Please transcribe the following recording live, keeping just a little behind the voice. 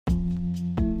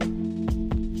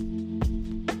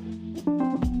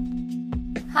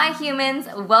Hi humans,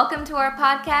 welcome to our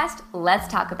podcast, Let's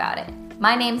Talk About It.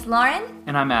 My name's Lauren.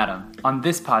 And I'm Adam. On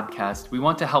this podcast, we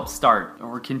want to help start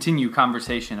or continue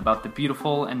conversation about the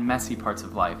beautiful and messy parts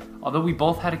of life. Although we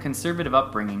both had a conservative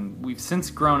upbringing, we've since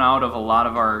grown out of a lot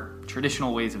of our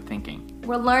traditional ways of thinking.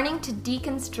 We're learning to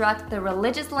deconstruct the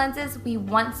religious lenses we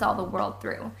once saw the world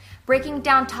through, breaking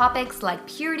down topics like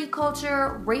purity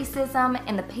culture, racism,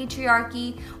 and the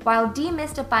patriarchy, while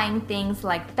demystifying things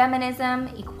like feminism,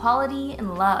 equality,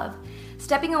 and love.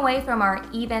 Stepping away from our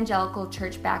evangelical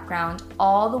church background,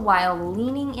 all the while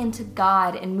leaning into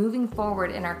God and moving forward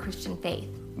in our Christian faith.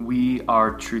 We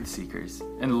are truth seekers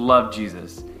and love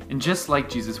Jesus. And just like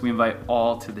Jesus, we invite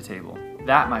all to the table.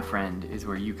 That, my friend, is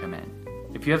where you come in.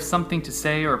 If you have something to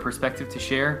say or a perspective to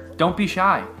share, don't be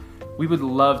shy. We would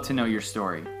love to know your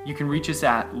story. You can reach us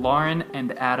at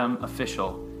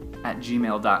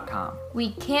laurenandadamofficial@gmail.com.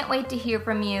 We can't wait to hear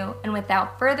from you, and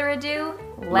without further ado,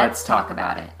 let's talk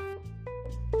about it.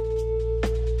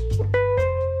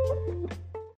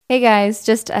 Hey guys,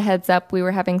 just a heads up, we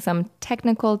were having some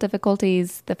technical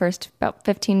difficulties the first about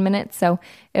 15 minutes, so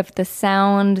if the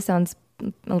sound sounds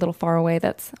a little far away,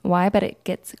 that's why, but it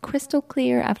gets crystal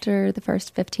clear after the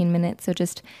first 15 minutes, so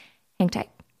just hang tight.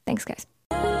 Thanks, guys.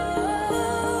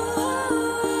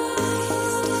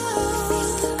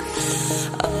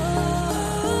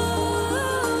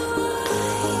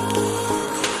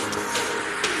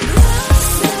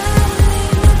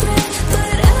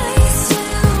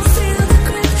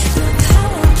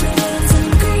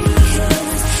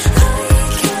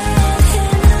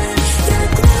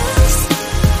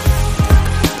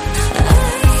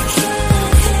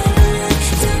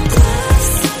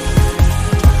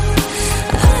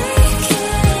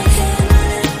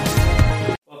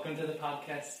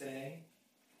 Today.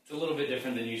 It's a little bit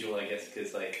different than usual, I guess,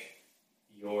 because,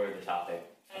 you're the topic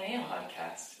I am.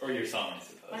 podcast. Or your song, I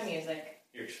suppose. My music.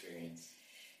 Your experience.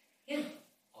 Yeah.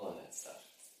 All of that stuff.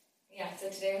 Yeah, so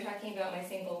today we're talking about my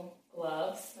single,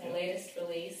 Gloves, my latest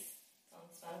release. It's on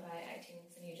Spotify,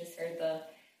 iTunes, and you just heard the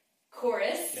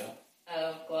chorus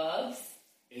of Gloves.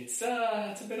 It's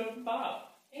a bit of a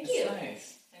bop. Thank you. It's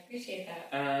nice. I appreciate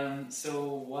that. So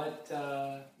what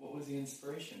was the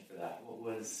inspiration for that? What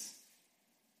was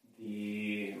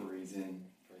the reason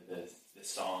for the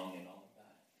song and all of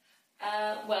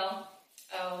that? Well,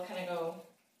 I'll kind of go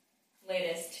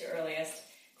latest to earliest.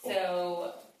 Cool.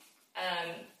 So,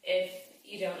 if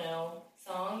you don't know,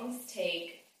 songs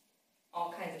take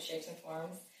all kinds of shapes and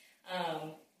forms,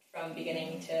 from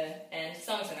beginning to end.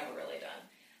 Songs are never really done,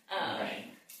 Right.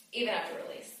 even after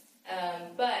release.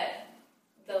 But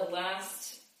the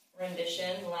last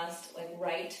rendition, the last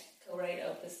co-write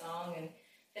of the song and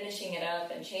finishing it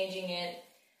up and changing it.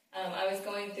 I was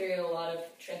going through a lot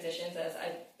of transitions, as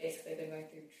I've basically been going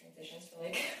through transitions for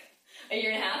a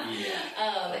year and a half. Yeah.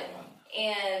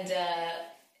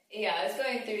 I was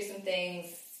going through some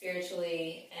things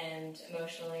spiritually and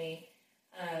emotionally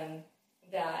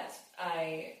that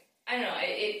I don't know,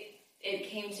 it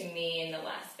came to me in the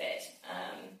last bit.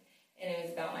 And it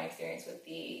was about my experience with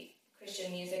the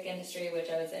Christian music industry, which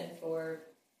I was in for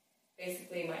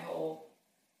basically my whole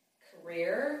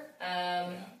career.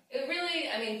 It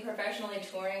really, professionally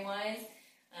touring wise,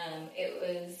 it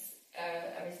was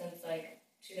ever since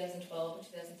 2012 or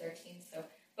 2013. So,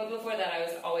 but before that, I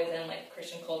was always in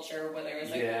Christian culture, whether it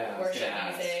was worship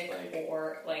music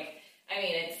or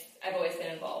I've always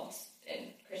been involved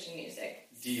in Christian music.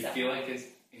 Do you feel like it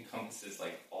encompasses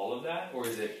all of that, or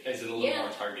is it a little more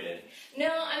targeted? No,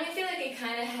 I feel like it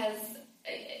kind of has.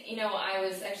 I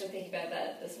was actually thinking about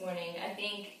that this morning. I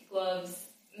think Gloves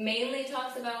mainly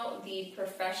talks about the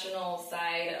professional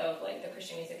side of the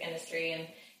Christian music industry,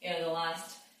 and the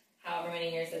last however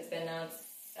many years it's been now, it's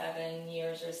 7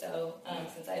 years or so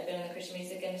since I've been in the Christian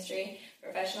music industry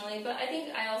professionally. But I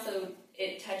think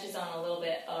it touches on a little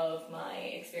bit of my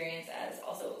experience as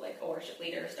also a worship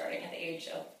leader starting at the age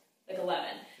of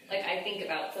 11. I think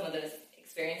about some of those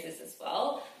experiences as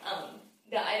well. I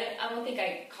don't think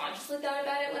I consciously thought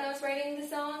about it when I was writing the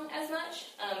song as much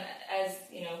as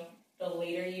the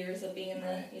later years of being in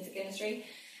the music industry.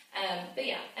 But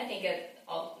yeah, I think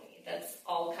that's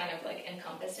all kind of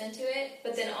encompassed into it.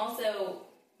 But then also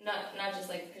not just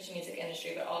Christian music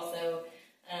industry, but also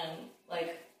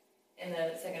in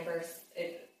the second verse,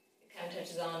 it kind of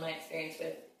touches on my experience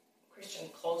with Christian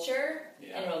culture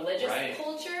and religious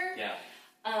culture. Yeah.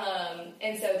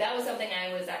 And so that was something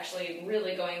I was actually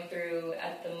really going through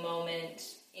at the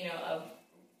moment, of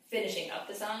finishing up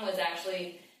the song, was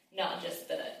actually not just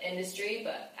the industry,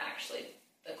 but actually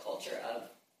the culture of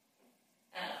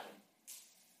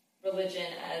religion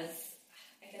as,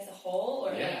 I guess, a whole,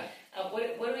 or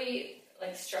what do we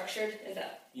like structured. Is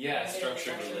that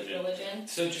structured religion?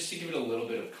 So just to give it a little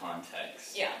bit of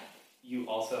context. Yeah. You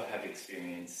also have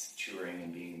experience touring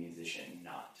and being a musician,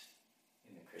 not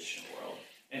in the Christian world.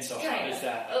 And so how does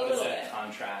that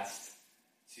contrast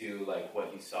to like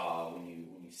what you saw when you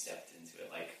stepped into it?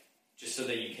 Like, just so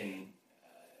that you can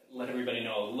let everybody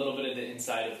know a little bit of the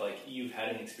inside of like you've had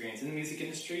an experience in the music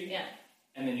industry,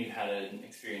 and then you've had an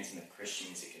experience in the Christian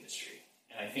music industry.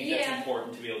 And I think that's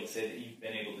important to be able to say that you've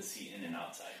been able to see in and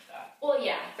outside of that. Well,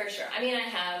 yeah, for sure. I mean, I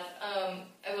have.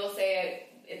 I will say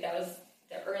that was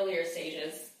the earlier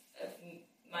stages of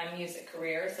my music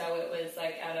career, so it was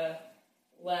like at a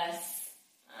less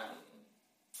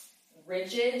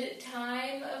rigid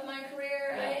time of my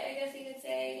career, I guess you could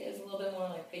say. It was a little bit more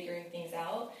like figuring things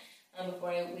out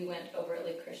before we went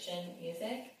overtly Christian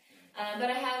music. But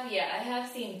I have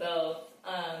seen both,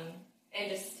 and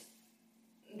just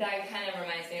that kind of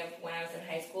reminds me of when I was in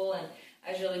high school, and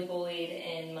I was really bullied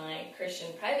in my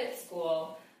Christian private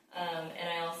school, and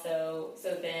I also,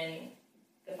 so then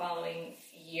the following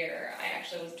year, I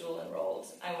actually was dual enrolled.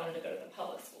 I wanted to go to the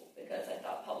public school because I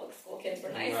thought public school kids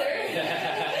were nicer. Right.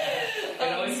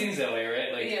 It always seems that way,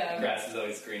 right? Like, grass is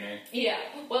always greener. Yeah.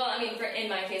 Well, I mean, in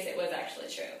my case, it was actually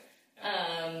true.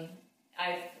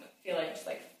 I feel like I just,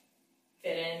 like,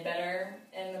 fit in better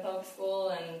in the public school,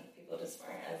 and people just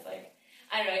weren't as, like,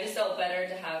 I don't know, I just felt better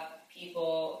to have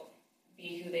people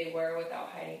be who they were without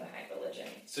hiding behind religion.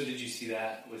 So did you see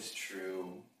that was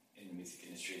true in the music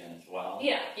industry then as well?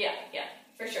 Yeah,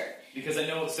 for sure. Because I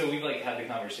know, so we've like had the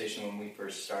conversation when we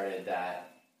first started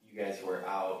that you guys were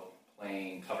out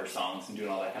playing cover songs and doing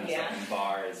all that kind of stuff in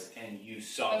bars, and you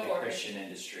saw the Christian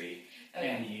industry,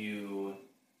 and you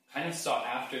kind of sought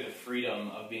after the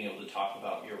freedom of being able to talk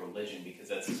about your religion, because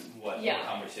that's what the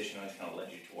conversation always kind of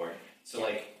led you toward. So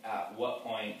like, at what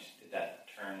point did that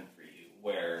turn for you,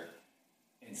 where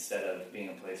instead of being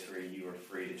a place where you were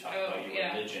free to talk about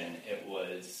your religion, it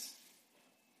was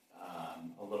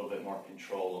a little bit more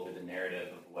control over the narrative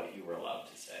of what you were allowed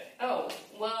to say? Oh,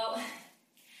 well,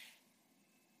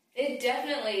 it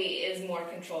definitely is more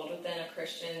controlled within a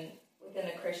Christian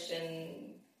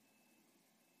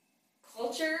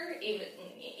culture, even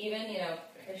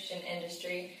Christian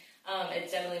industry.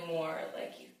 It's definitely more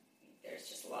like there's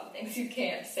just a lot of things you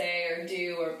can't say or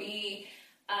do or be.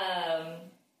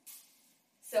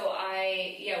 So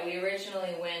we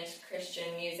originally went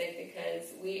Christian music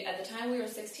because at the time we were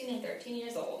 16 and 13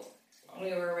 years old. Wow.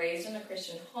 We were raised in a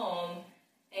Christian home,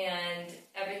 and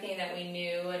everything that we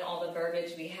knew and all the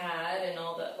verbiage we had and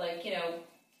all the,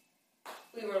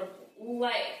 we were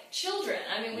like children.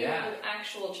 I mean, we were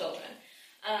actual children.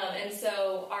 And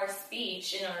so our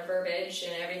speech and our verbiage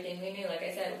and everything we knew, like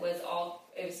I said, it was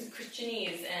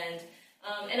Christianese, and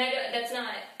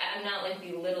I'm not like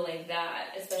belittling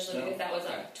that, especially because that was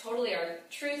totally our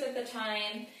truth at the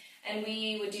time, and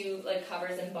we would do like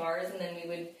covers in bars, and then we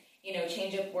would,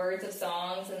 change up words of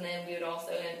songs, and then we would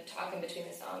also talk in between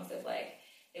the songs of like,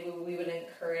 we would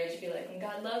encourage, be like, when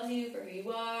God loves you for who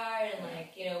you are, and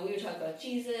like, we would talk about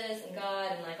Jesus and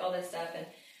God and like all this stuff, and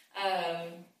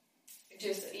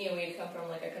we'd come from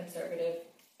like a conservative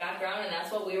background, and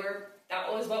that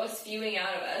was what was spewing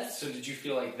out of us. So did you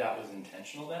feel like that was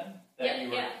intentional then? That you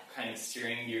were kind of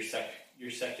steering your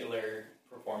secular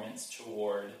performance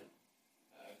toward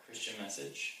a Christian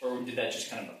message? Or did that just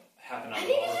kind of happen on the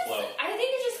overflow? I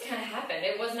think it just kind of happened.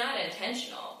 It was not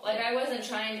intentional. Like, I wasn't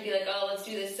trying to be like, oh, let's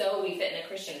do this so we fit in a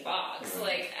Christian box,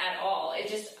 like, at all. It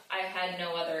just, I had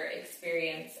no other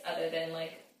experience other than,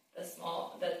 like,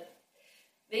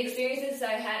 the experiences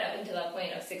I had up until that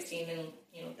point of 16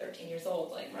 and 13 years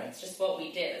old. Like, it's just what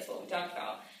we did. It's what we talked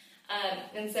about.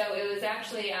 And so it was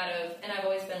actually and I've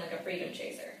always been like a freedom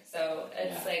chaser. So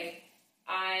it's like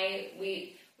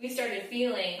we started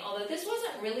feeling, although this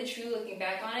wasn't really true looking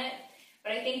back on it,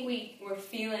 but I think we were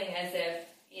feeling as if,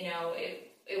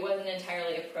 it wasn't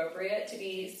entirely appropriate to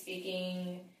be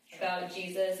speaking about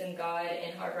Jesus and God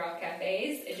in Hard Rock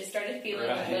cafes. It just started feeling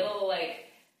a little like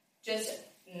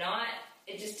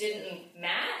it just didn't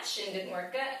match and didn't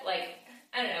work out. Like,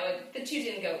 I don't know, the two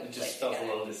didn't go. It just felt a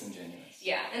little disingenuous.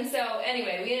 Yeah, and so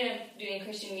anyway, we ended up doing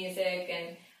Christian music,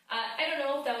 and I don't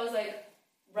know if that was like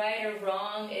right or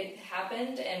wrong. It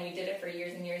happened, and we did it for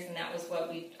years and years, and that was what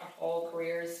our whole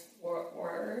careers were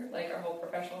like, our whole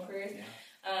professional careers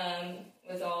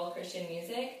was all Christian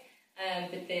music.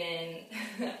 But then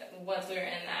once we were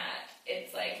in that,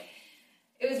 it's like,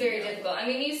 it was very difficult. I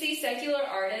mean, you see secular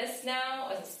artists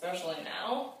now, especially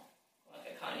now, look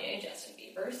at Kanye, Justin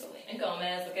Bieber, Selena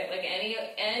Gomez, look at like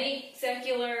any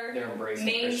secular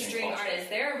mainstream artist.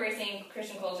 They're embracing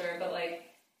Christian culture, but like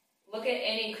look at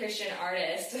any Christian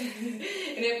artist, and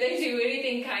if they do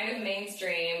anything kind of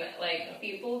mainstream, like,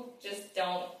 people just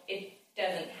don't, it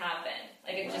doesn't happen.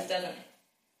 Like, it just doesn't,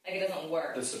 like, it doesn't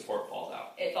work. The support falls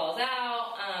out. It falls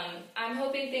out. I'm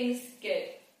hoping things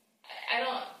get, I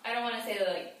don't want to say that,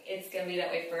 like, it's going to be that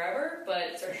way forever, but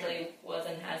it certainly was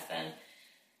and has been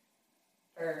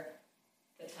for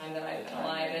the time that I've been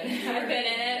alive and I've been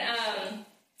in it.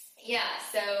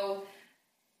 So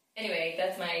anyway,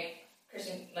 that's my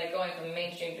Christian, like, going from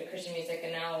mainstream to Christian music,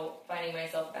 and now finding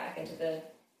myself back into the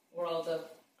world of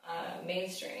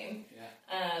mainstream.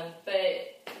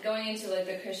 But going into, like,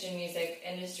 the Christian music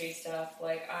industry stuff,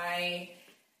 like,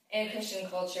 and Christian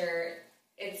culture,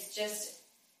 it's just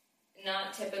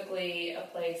not typically a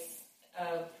place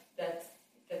of that's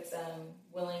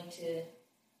willing to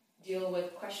deal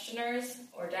with questioners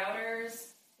or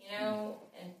doubters, you know,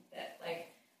 and that, like,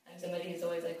 I'm somebody who's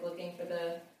always, like, looking for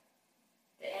the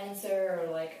answer,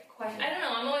 or, like, I don't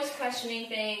know, I'm always questioning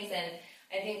things, and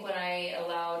I think when I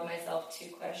allowed myself to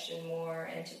question more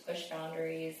and to push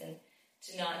boundaries and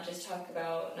to not just talk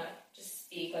about, not just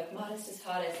speak, like, modest is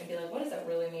hottest, and be like, what does that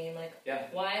really mean? Like,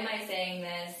 why am I saying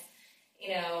this?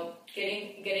 You know,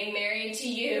 getting married to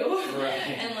you,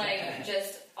 and, like,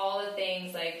 just all the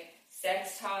things, like,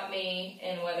 sex taught me,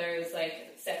 and whether it was,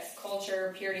 like, sex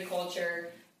culture, purity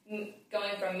culture,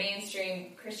 going from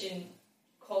mainstream Christian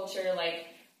culture, like,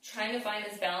 trying to find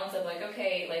this balance of, like,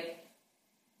 okay, like,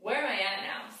 where am I at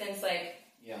now? Since, like,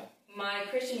 my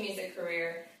Christian music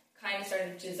career kind of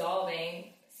started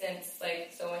dissolving since,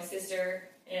 like, so my sister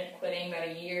ended up quitting about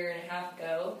a year and a half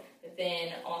ago, but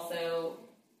then also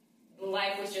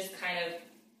life was just kind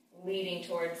of leading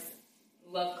towards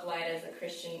Love Collide as a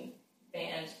Christian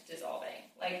band dissolving.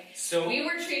 Like, so we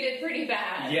were treated pretty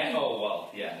bad. Yeah, I know.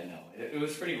 It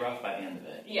was pretty rough by the end of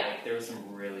it. Yeah. Like, there were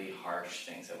some really harsh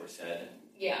things that were said.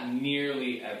 Yeah.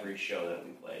 Nearly every show that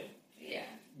we played. Yeah.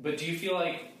 But do you feel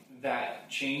like that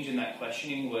change and that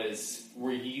questioning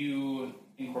were you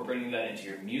incorporating that into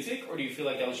your music, or do you feel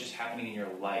like that was just happening in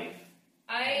your life?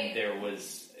 Your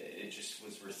music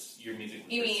was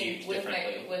received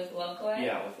differently? With Love Collide?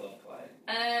 Yeah, with Love Collide.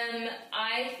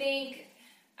 I think,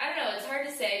 I don't know, it's hard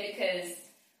to say, because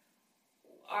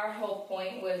our whole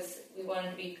point was we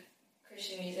wanted to be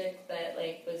Christian music that,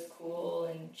 like, was cool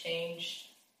and changed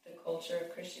the culture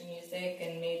of Christian music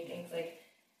and made things, like,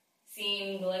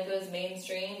 seem like it was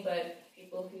mainstream, but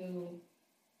people who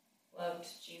loved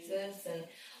Jesus and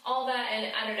all that,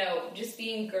 and I don't know, just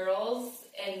being girls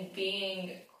and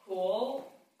being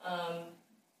cool,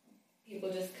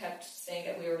 people just kept saying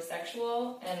that we were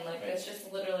sexual, and, like, it's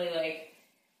just literally, like,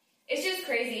 it's just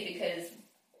crazy, because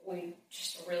we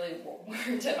just really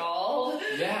weren't at all.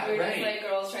 Yeah, we were just, like,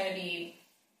 girls trying to be,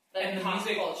 like, and pop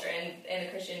culture, and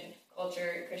the Christian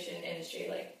culture, Christian industry,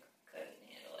 like, couldn't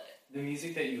handle it. The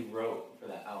music that you wrote for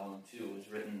that album, too, was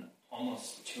written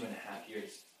almost 2.5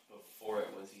 years before it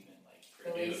was even,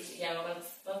 like, produced. Yeah, well,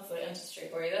 that's the industry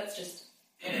for you. That's just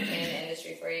entertainment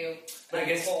industry for you. But I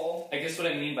guess what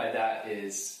I mean by that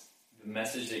is the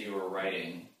message that you were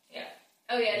writing. Yeah.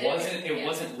 Oh yeah. It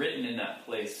wasn't written in that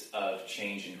place of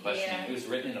change and questioning. Yeah. It was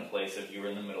written in a place of you were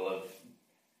in the middle of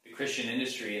the Christian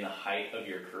industry in the height of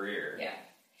your career. Yeah.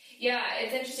 Yeah,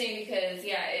 it's interesting because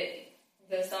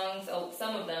the songs,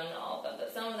 some of them, not all of them,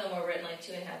 but some of them were written, like,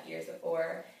 2.5 years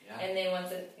before. Yeah. And then once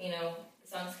the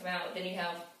songs come out, then you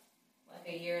have,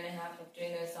 like, a year and a half of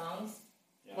doing those songs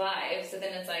live. So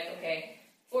then it's like, okay,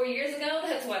 4 years ago,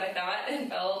 that's what I thought and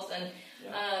felt, and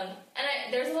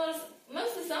there's a lot of,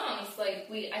 most of the songs, like,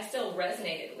 I still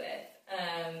resonated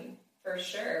with, for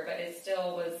sure, but it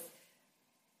still was,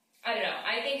 I don't know,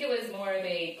 I think it was more of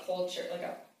a culture, like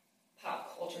a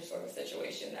pop culture sort of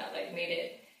situation that, like, made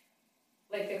it,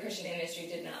 like, the Christian industry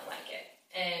did not like it,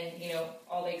 and, you know,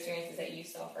 all the experiences that you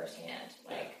saw firsthand,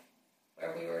 like,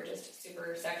 where we were just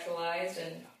super sexualized,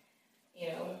 and, you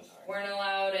know, weren't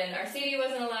allowed, and our CD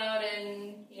wasn't allowed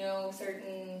in, you know,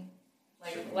 certain,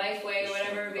 like, Lifeway or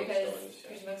whatever, because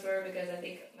Christian bookstore, because I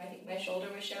think my shoulder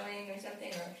was showing or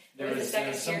something, or there was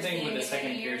something with a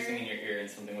second piercing in your ear and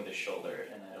something with a shoulder,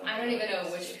 and I don't even know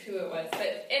who it was,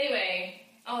 but anyway,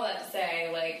 all that to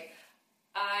say, like,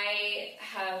 I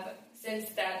have, since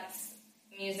that's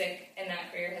music and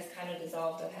that career has kind of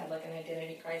dissolved, I've had, like, an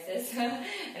identity crisis,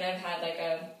 and I've had,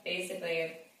 like,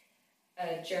 basically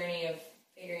a journey of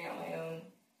figuring out my own,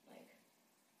 like,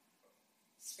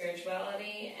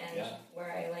 spirituality and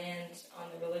where I land on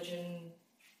the religion.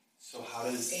 So how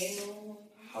does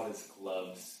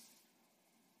Gloves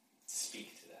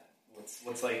speak to that?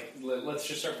 What's like? Let's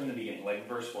just start from the beginning, like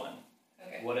verse 1.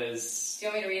 Okay. What is? Do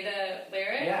you want me to read the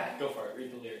lyrics? Yeah, go for it.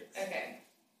 Read the lyrics. Okay.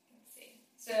 Let's see.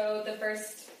 So the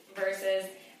first verses.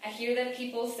 I hear that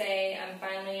people say, I'm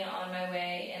finally on my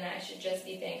way, and I should just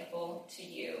be thankful to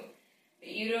you. But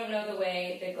you don't know the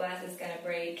way, the glass is going to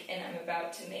break, and I'm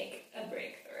about to make a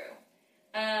breakthrough.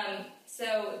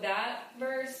 So that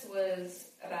verse was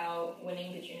about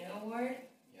winning the Juno Award.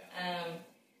 Yeah.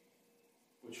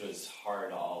 Which was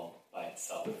hard all by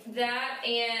itself. That,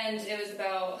 and it was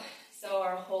about, so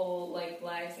our whole, like,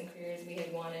 lives and careers, we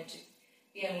had wanted to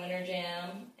be on Winter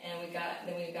Jam, and we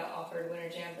got offered Winter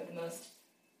Jam, but the most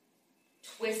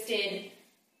twisted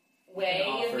way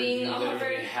of being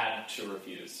offered. You had to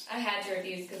refuse. I had to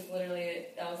refuse because literally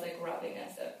that was like robbing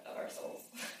us of our souls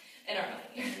and our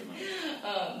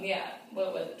money. Yeah,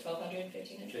 what was it, $1,200,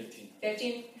 $1,500?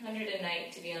 $1,500 a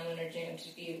night to be on Winter Jam,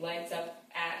 to be lights up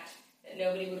act that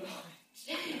nobody would watch,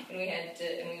 and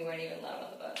we weren't even allowed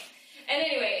on the bus. And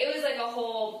anyway, it was like a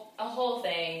whole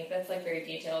thing that's like very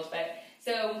detailed. But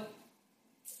so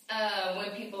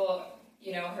when people,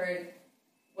 heard,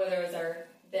 whether it was our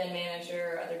then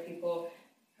manager or other people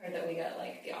heard that we got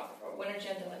like the offer for Winter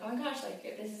Jam, they're like, oh my gosh, like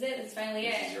this is it, it's finally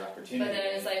it. This is your opportunity. But then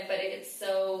it was like, but it's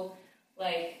so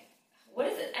like, what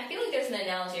is it? I feel like there's an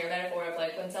analogy or metaphor of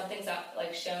like when something's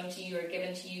like shown to you or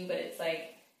given to you, but it's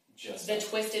like just the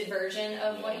twisted version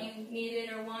of what you needed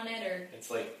or wanted, or it's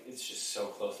just so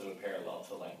close of a parallel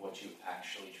to like what you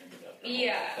actually turned it up.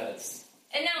 That's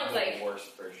and now it's like the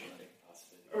worst version of it could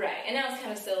possibly be. Right, and now it's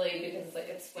kind of silly because it's like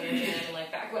it's Winter Jam, and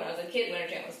like back when I was a kid, Winter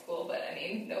Jam was cool, but I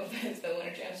mean, no offense, but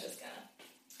Winter Jam's just kind of.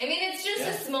 I mean, it's just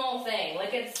a small thing.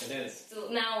 Like it is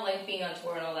now, like being on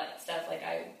tour and all that stuff. Like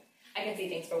I can see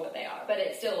things for what they are, but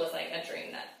it still was like a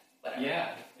dream that whatever.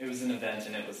 Yeah, it was an event,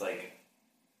 and it was like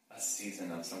a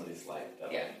season of somebody's life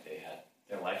that like, they had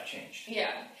their life changed.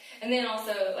 Yeah, and then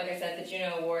also, like I said, the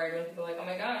Juno Award, when people are like, oh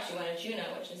my gosh, you won a Juno,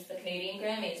 which is the Canadian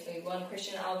Grammys, we won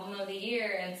Christian Album of the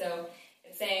Year, and so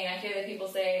it's saying, I hear that people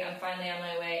say, I'm finally on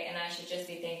my way, and I should just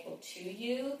be thankful to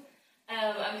you.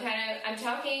 I'm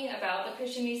talking about the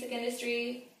Christian music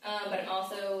industry, but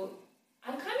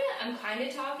I'm kind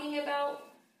of talking about,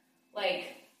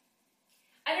 like,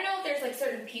 I don't know if there's like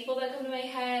certain people that come to my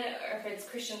head or if it's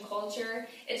Christian culture.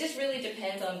 It just really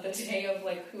depends on the day of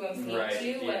like who I'm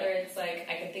speaking to. Whether it's like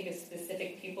I can think of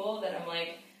specific people that I'm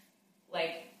like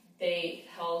they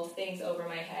held things over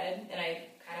my head and I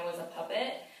kind of was a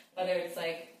puppet. Whether it's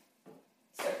like,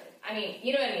 I mean,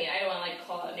 you know what I mean. I don't want to like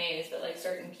call out names, but like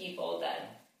certain people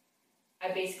that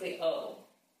I basically owe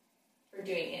for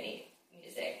doing any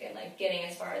music and like getting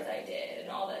as far as I did and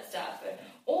all that stuff,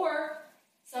 or.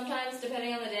 Sometimes,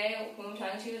 depending on the day, who I'm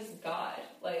talking to is God.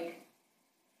 Like,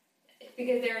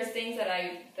 because there are things that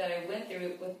I went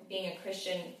through with being a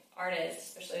Christian artist,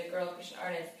 especially a girl Christian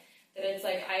artist, that it's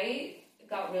like I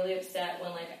got really upset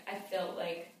when like I felt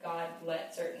like God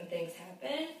let certain things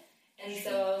happen, and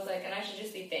so I was like, and I should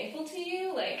just be thankful to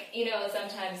you. Like,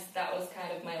 sometimes that was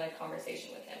kind of my like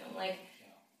conversation with him. I'm like,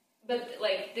 but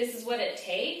like this is what it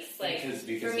takes, like because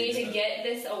for me to get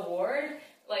this award.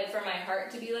 Like, for my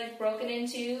heart to be, like, broken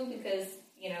into because,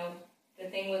 the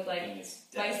thing with, like,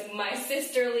 my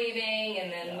sister leaving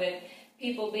and then with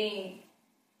people being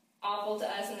awful to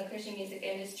us in the Christian music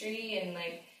industry and,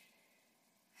 like,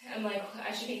 I'm like,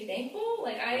 I should be thankful?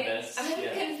 Like, I'm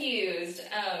confused.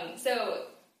 So,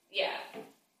 yeah.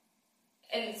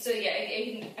 And so, yeah,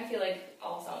 I feel like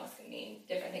all songs can mean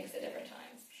different things at different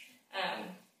times.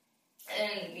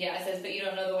 And yeah, it says, but you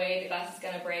don't know the way the glass is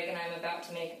going to break and I'm about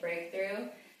to make a breakthrough.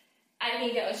 I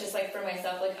think that was just like for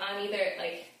myself, like I'm either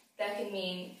like, that can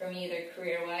mean for me either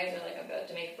career-wise or like I'm about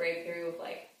to make a breakthrough of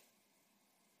like,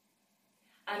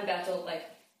 I'm about to like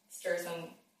stir some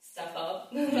stuff up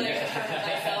like for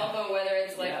myself, or whether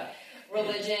it's like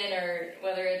religion or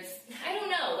whether it's, I don't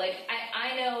know, like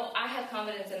I know I have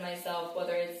confidence in myself,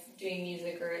 whether it's doing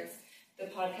music or it's the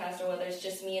podcast or whether it's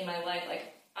just me in my life,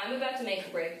 like I'm about to make a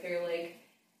breakthrough, like,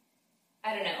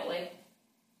 I don't know, like,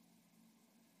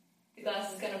 the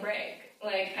glass is gonna break.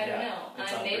 Like, I don't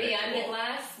know. Maybe I'm the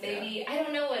glass, maybe, I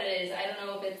don't know what it is. I don't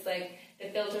know if it's, like, the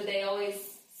filter they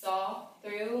always saw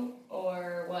through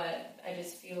or what. I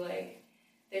just feel like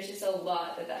there's just a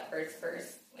lot that first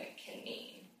verse, like, can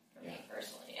mean for me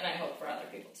personally. And I hope for other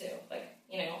people, too. Like,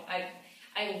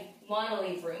 I want to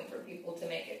leave room for people to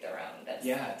make it their own.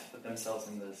 To put themselves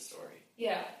into the story.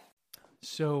 Yeah.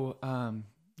 So,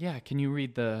 can you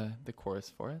read the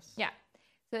chorus for us? Yeah.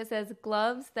 So it says,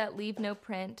 gloves that leave no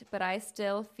print, but I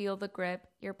still feel the grip,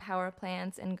 your power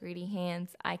plans and greedy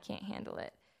hands, I can't handle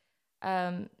it.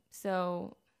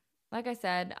 So, like I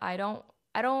said, I don't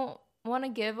want to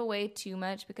give away too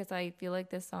much because I feel like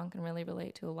this song can really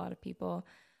relate to a lot of people.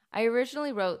 I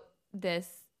originally wrote this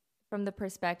from the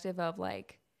perspective of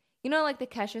like, like the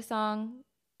Kesha song,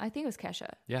 I think it was Kesha.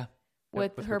 Yeah.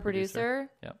 With her producer.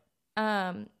 Yep.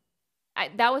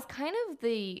 That was kind of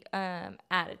the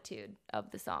attitude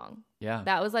of the song. Yeah.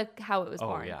 That was like how it was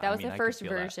born. Yeah. That was the first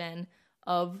version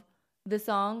of the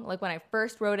song. Like when I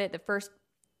first wrote it, the first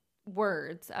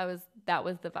words, that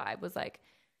was the vibe, was like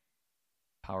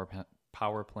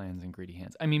power plans and greedy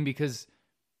hands. I mean, because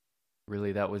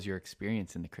really that was your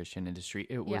experience in the Christian industry.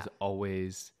 It was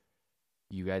always,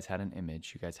 you guys had an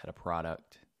image, you guys had a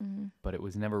product, but it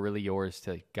was never really yours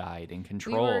to guide and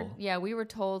control. We were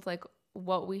told like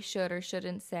what we should or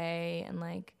shouldn't say, and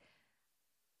like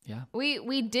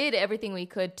we did everything we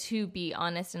could to be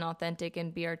honest and authentic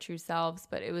and be our true selves,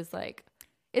 but it was like,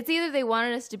 it's either they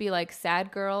wanted us to be like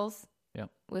sad girls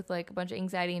with like a bunch of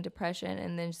anxiety and depression,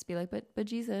 and then just be like, but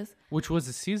Jesus, which was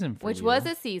a season for you. Which was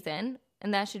a season,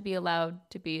 and that should be allowed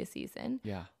to be a season.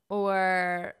 Yeah.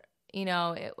 Or, you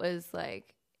know, it was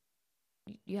like,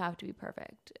 you have to be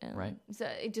perfect. And right. So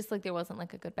it just like, there wasn't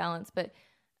like a good balance. But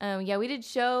we did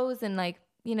shows, and like,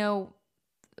 you know,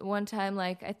 one time,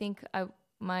 like, I think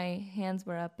my hands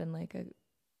were up and like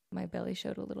my belly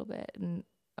showed a little bit, and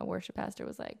a worship pastor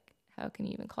was like, how can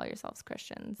you even call yourselves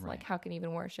Christians? Right. Like, how can you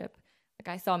even worship?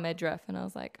 Like, I saw midriff and I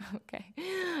was like, okay.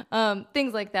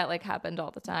 Things like that like happened all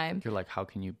the time. You're like, how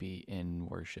can you be in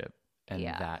worship and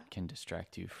that can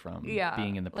distract you from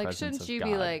being in the presence of God? Like, shouldn't you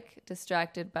be like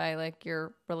distracted by like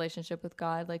your relationship with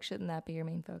God? Like, shouldn't that be your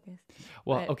main focus?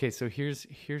 Well, okay, so here's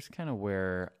kind of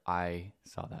where I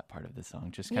saw that part of the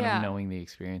song, just kind of knowing the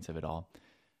experience of it all,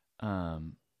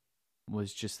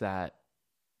 was just that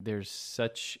there's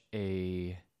such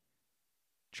a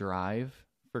drive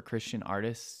for Christian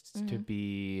artists to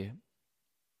be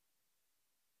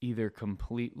either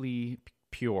completely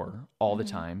pure all the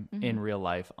time in real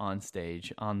life, on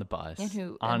stage, on the bus,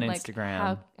 on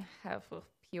Instagram. How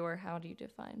pure? How do you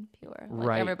define pure? Like,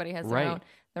 right. Everybody has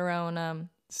their own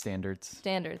standards.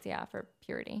 Standards, for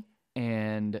purity.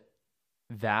 And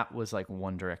that was like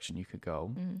one direction you could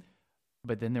go.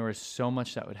 But then there was so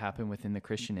much that would happen within the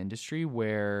Christian industry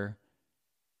where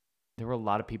there were a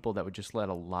lot of people that would just let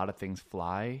a lot of things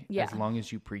fly as long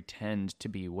as you pretend to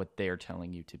be what they're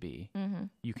telling you to be.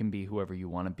 You can be whoever you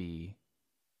want to be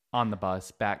on the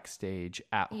bus, backstage,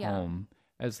 at home,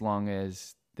 as long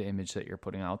as the image that you're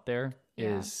putting out there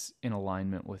is in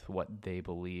alignment with what they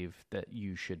believe that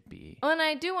you should be. Well, and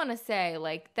I do want to say,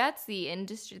 like, that's the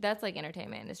industry, that's like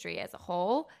entertainment industry as a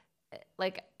whole.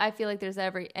 Like, I feel like there's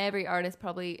every artist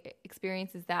probably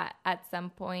experiences that at some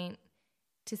point,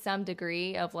 to some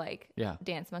degree, of like,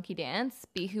 dance monkey dance,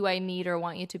 be who I need or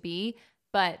want you to be.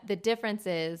 But the difference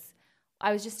is,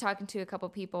 I was just talking to a couple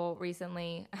people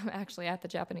recently. I'm actually at the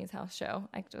Japanese house show.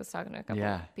 I was talking to a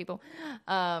couple people.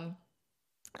 I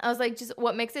was like, just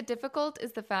what makes it difficult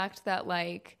is the fact that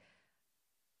like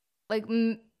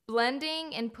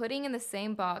blending and putting in the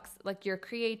same box, like your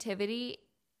creativity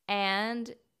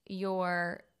and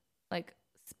your like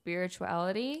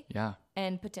spirituality,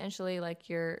 and potentially like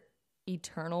your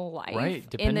eternal life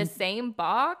in the same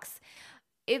box,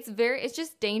 it's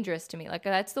just dangerous to me. Like,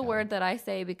 that's the word that I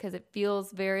say, because it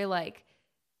feels very like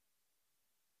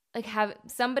have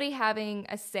somebody having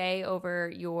a say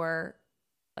over your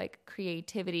like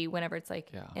creativity whenever it's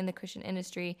like in the Christian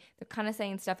industry. They're kind of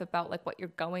saying stuff about like what you're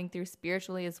going through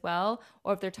spiritually as well,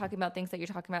 or if they're talking about things that you're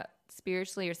talking about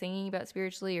spiritually or singing about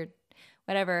spiritually or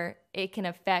whatever, it can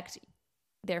affect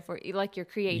therefore like your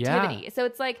creativity. So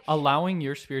it's like allowing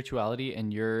your spirituality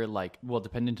and your like, well,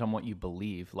 dependent on what you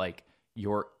believe, like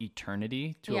your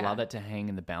eternity, to allow that to hang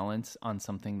in the balance on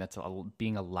something that's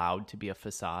being allowed to be a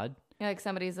facade. Like,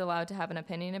 somebody's allowed to have an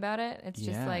opinion about it. It's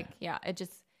just like,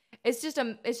 it's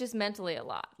just mentally a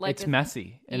lot. Like, it's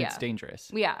messy and it's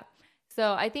dangerous. Yeah.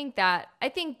 So I think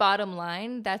bottom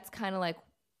line, that's kind of like,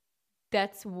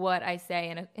 that's what I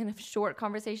say in a short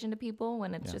conversation to people,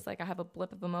 when it's just like I have a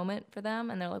blip of a moment for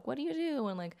them, and they're like, what do you do?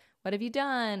 And like, what have you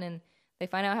done? And they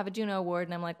find out I have a Juno Award,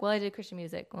 and I'm like, well, I did Christian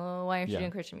music. Well, why aren't you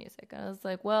doing Christian music? And I was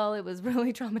like, well, it was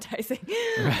really traumatizing.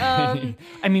 Right.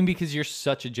 I mean, because you're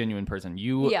such a genuine person.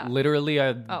 You literally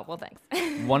are oh, well, thanks.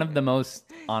 one of the most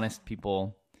honest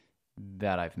people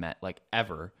that I've met, like,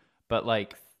 ever. But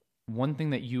like, one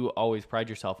thing that you always pride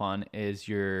yourself on is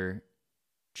your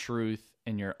truth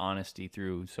and your honesty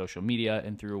through social media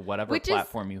and through whatever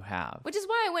platform you have. Which is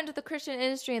why I went to the Christian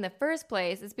industry in the first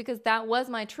place, is because that was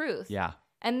my truth. Yeah.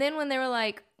 And then when they were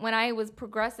like, when I was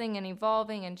progressing and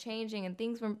evolving and changing and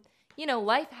things were, you know,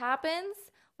 life happens,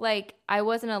 like, I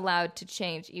wasn't allowed to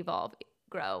change, evolve,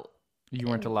 grow. You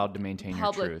weren't allowed to maintain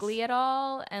your truth publicly at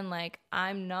all. And like,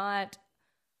 I'm not,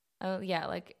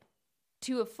 like,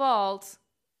 to a fault,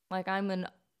 like, I'm an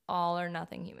all or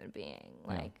nothing human being.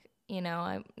 Like, you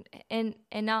know, and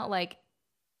not like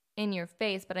in your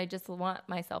face, but I just want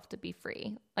myself to be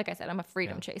free. Like I said, I'm a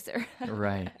freedom chaser.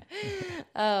 Right.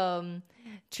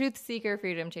 Truth seeker,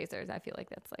 freedom chasers. I feel like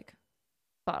that's like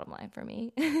bottom line for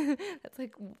me. That's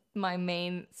like my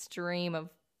main stream of,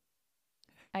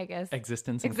 I guess,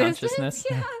 existence and consciousness.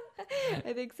 Yeah,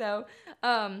 I think so.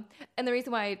 And the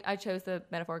reason why I chose the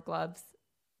metaphor gloves,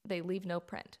 they leave no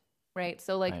print, right?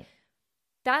 So like,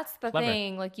 that's the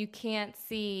thing. Like, you can't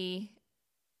see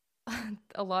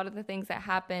a lot of the things that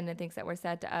happened and things that were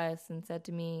said to us and said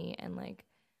to me and like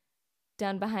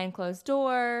done behind closed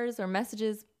doors, or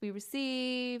messages we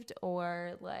received,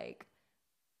 or like,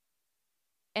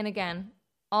 and again,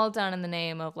 all done in the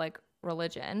name of like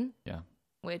religion. Yeah.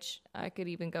 Which I could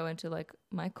even go into like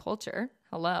my culture.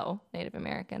 Hello, Native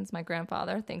Americans. My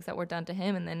grandfather, things that were done to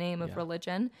him in the name of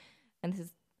religion. And this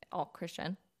is all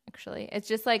Christian, actually. It's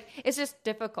just like, it's just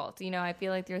difficult. You know, I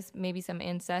feel like there's maybe some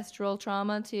ancestral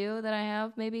trauma too that I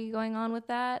have maybe going on with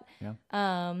that.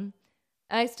 Yeah.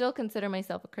 I still consider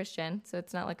myself a Christian, so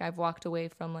it's not like I've walked away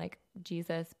from like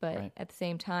Jesus, but at the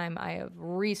same time, I have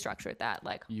restructured that.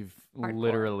 Like, you've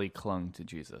literally clung to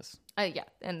Jesus. Yeah,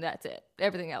 and that's it.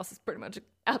 Everything else is pretty much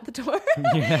out the door.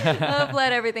 I've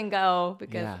let everything go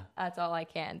because that's all I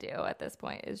can do at this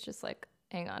point. Is just like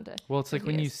hang on to. Well, it's like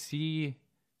when you see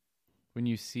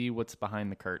what's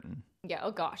behind the curtain. Yeah.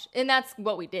 Oh gosh, and that's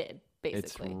what we did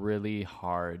basically. It's really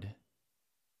hard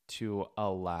to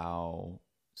allow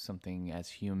something as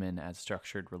human as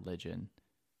structured religion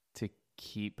to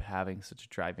keep having such a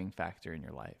driving factor in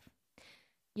your life.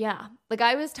 Yeah. Like,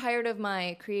 I was tired of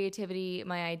my creativity,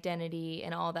 my identity,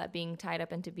 and all that being tied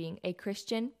up into being a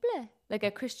Christian, blah, like a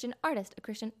Christian artist, a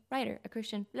Christian writer, a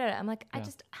Christian blah. I'm like,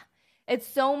 it's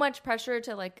so much pressure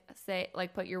to like say,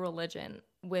 like put your religion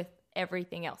with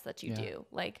everything else that you do.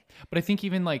 Like, but I think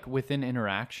even like within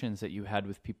interactions that you had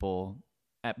with people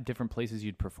at different places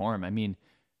you'd perform, I mean,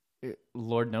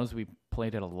 Lord knows we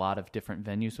played at a lot of different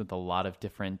venues with a lot of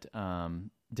different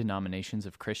denominations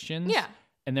of Christians. Yeah.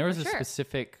 And there was a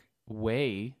specific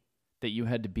way that you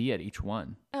had to be at each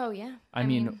one. Oh, yeah. I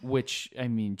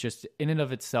mean, just in and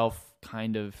of itself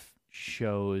kind of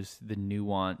shows the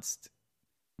nuanced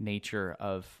nature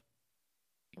of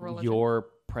religion. Your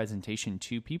presentation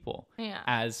to people. Yeah.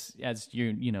 As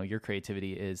your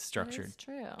creativity is structured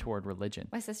toward religion.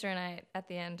 My sister and I, at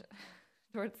the end...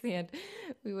 towards the end,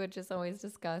 we would just always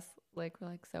discuss, like, we're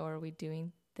like, so are we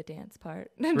doing the dance part?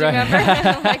 Do you remember?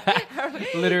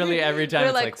 Like, literally every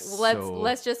time we're it's like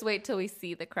let's just wait till we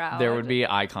see the crowd. There would be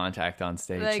eye contact on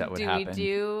stage, like, that would happen. Do we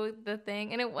do the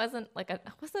thing? And it wasn't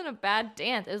a bad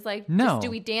dance. It was like, just do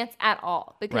we dance at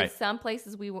all? Because some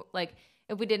places we were like,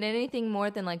 if we did anything more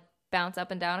than like bounce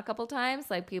up and down a couple times,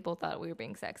 like people thought we were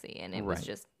being sexy, and it was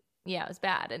just, it was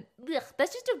bad. And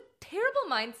that's just a terrible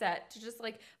mindset to just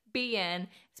like be in,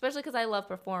 especially because I love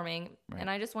performing, and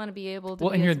I just want to be able to.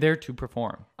 Well, and you're there to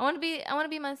perform. I want to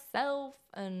be myself,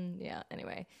 and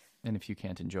anyway. And if you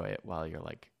can't enjoy it while you're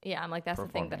like, I'm like, that's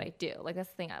performing. The thing that I do. Like, that's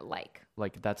the thing I like.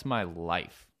 Like, that's my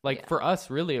life. Like for us,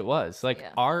 really, it was like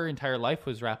our entire life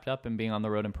was wrapped up in being on the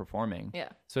road and performing. Yeah.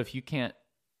 So if you can't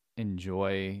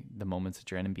enjoy the moments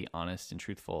that you're in and be honest and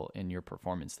truthful in your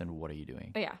performance, then what are you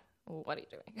doing? Yeah. What are you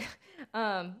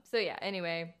doing?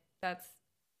 Anyway, that's.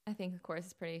 I think the chorus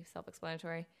is pretty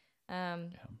self-explanatory.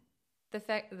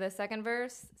 The second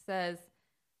verse says,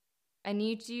 I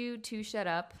need you to shut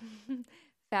up.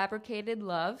 Fabricated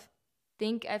love.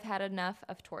 Think I've had enough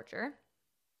of torture.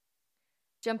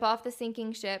 Jump off the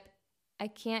sinking ship. I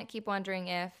can't keep wondering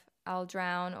if I'll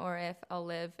drown or if I'll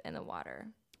live in the water.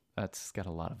 That's got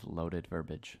a lot of loaded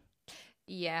verbiage.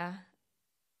 Yeah.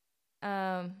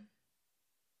 I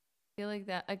feel like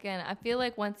that again. I feel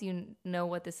like once you know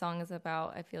what the song is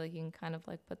about, I feel like you can kind of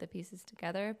like put the pieces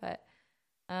together. But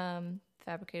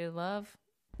fabricated love,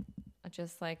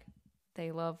 just like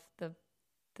they love the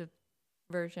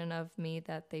version of me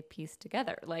that they piece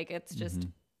together. Like, it's just.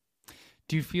 Mm-hmm.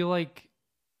 Do you feel like,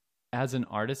 as an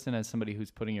artist and as somebody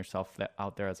who's putting yourself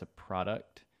out there as a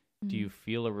product, do you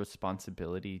feel a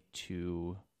responsibility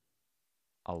to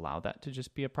allow that to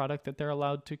just be a product that they're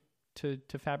allowed to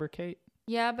fabricate?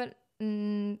 Yeah, but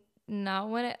not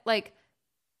when it, like,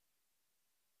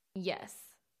 yes.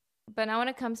 But not when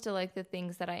it comes to, like, the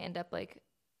things that I end up, like,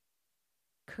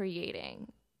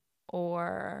 creating.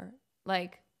 Or,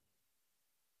 like,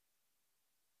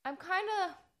 I'm kind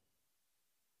of,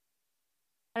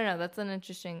 I don't know, that's an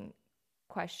interesting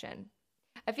question.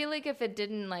 I feel like if it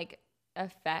didn't, like,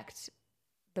 affect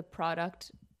the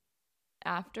product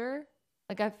after,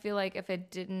 like, I feel like if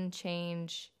it didn't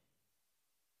change...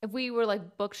 If we were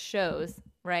like booked shows,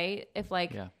 right? If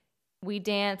like we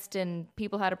danced and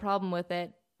people had a problem with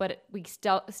it, but we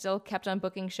still kept on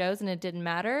booking shows and it didn't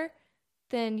matter,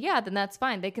 then that's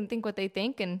fine. They can think what they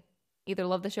think and either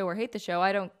love the show or hate the show.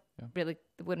 I don't really,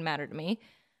 it wouldn't matter to me.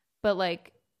 But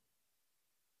like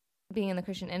being in the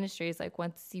Christian industry is like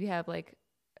once you have like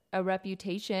a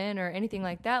reputation or anything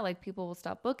like that, like people will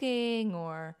stop booking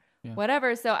or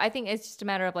whatever. So I think it's just a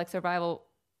matter of like survival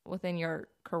within your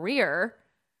career.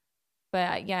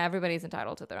 But yeah, everybody's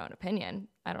entitled to their own opinion.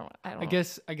 I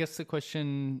guess the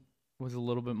question was a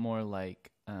little bit more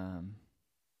like,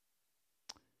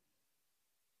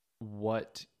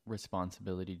 what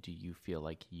responsibility do you feel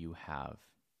like you have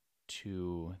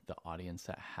to the audience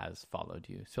that has followed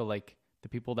you? So like the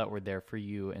people that were there for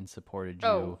you and supported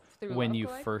you when you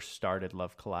first started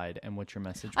Love Collide and what your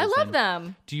message was. I love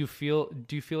them. Do you feel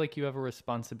like you have a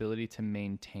responsibility to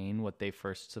maintain what they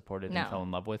first supported and fell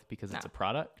in love with because it's a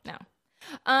product? No.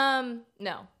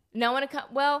 No. When it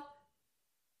comes,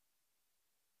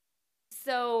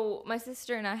 so my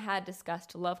sister and I had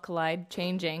discussed Love Collide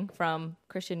changing from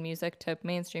Christian music to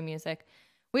mainstream music.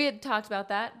 We had talked about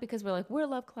that because we're like, we're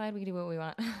Love Collide, we can do what we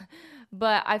want.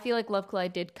 But I feel like Love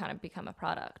Collide did kind of become a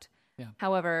product. Yeah.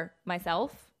 However,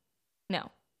 myself,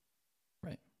 no.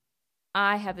 Right.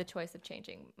 I have the choice of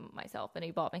changing myself and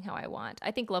evolving how I want.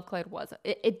 I think Love Collide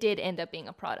it did end up being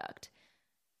a product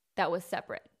that was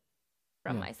separate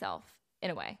from myself in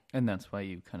a way. And that's why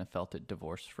you kind of felt it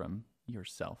divorced from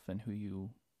yourself and who you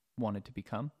wanted to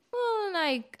become? Well,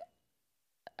 like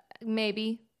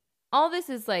maybe. All this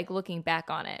is like looking back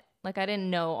on it. Like I didn't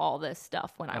know all this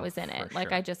stuff when I was in it.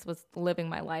 Like I just was living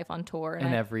my life on tour.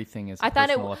 And everything is a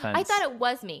personal offense. I thought it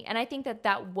was me. And I think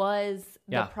that was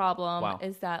the problem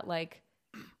is that like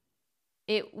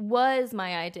it was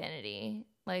my identity.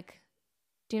 Like,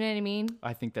 do you know what I mean?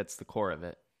 I think that's the core of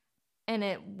it. And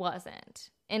it wasn't.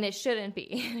 And it shouldn't be.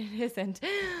 It isn't.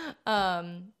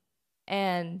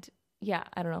 And yeah,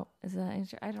 I don't know. Is that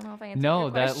I don't know if I answered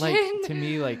your question. That like to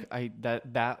me, like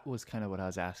that was kind of what I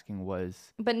was asking was.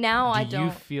 But now I don't. Do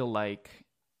you feel like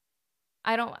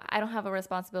I don't have a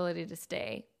responsibility to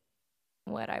stay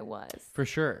what I was. For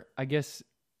sure. I guess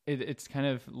it's kind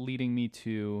of leading me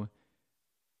to,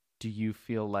 do you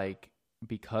feel like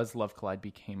because Love Collide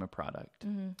became a product,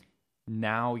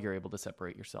 now you're able to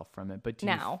separate yourself from it? But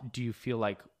do you feel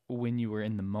like when you were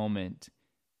in the moment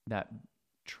that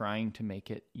trying to make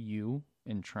it you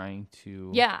and trying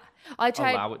to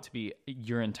allow it to be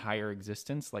your entire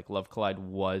existence, like Love Collide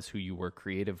was who you were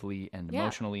creatively and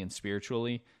emotionally and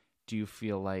spiritually, do you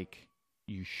feel like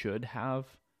you should have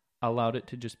allowed it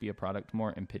to just be a product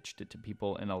more and pitched it to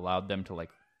people and allowed them to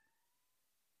like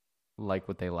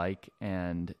what they like,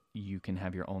 and you can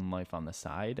have your own life on the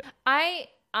side?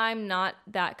 I'm not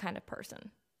that kind of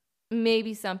person.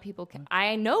 Maybe some people can.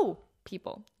 I know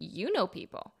people, you know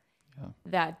people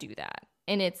that do that.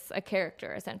 And it's a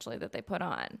character essentially that they put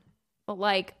on. But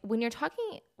like when you're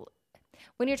talking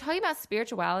about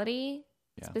spirituality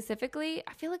specifically,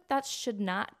 I feel like that should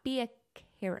not be a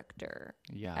character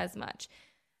as much.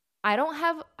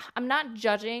 I'm not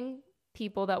judging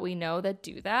people that we know that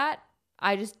do that.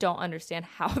 I just don't understand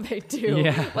how they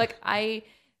do.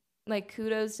 Like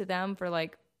kudos to them for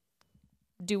like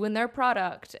doing their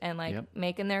product and like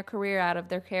making their career out of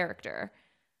their character.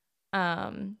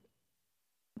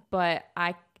 But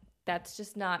that's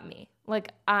just not me.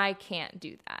 Like I can't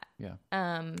do that. Yeah.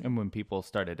 And when people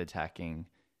started attacking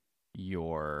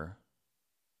your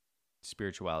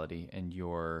spirituality and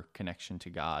your connection to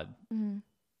God,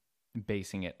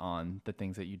 basing it on the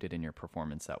things that you did in your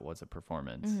performance, that was a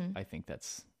performance. I think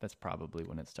that's probably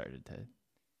when it started to.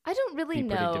 I don't really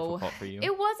know. Pretty difficult for you.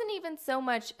 It wasn't even so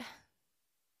much.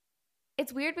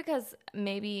 It's weird because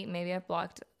maybe I've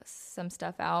blocked some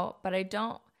stuff out, but I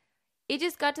don't. It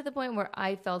just got to the point where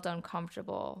I felt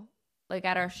uncomfortable. Like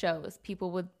at our shows,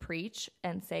 people would preach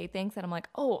and say things that I'm like,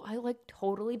 oh, I like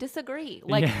totally disagree.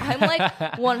 Like I'm like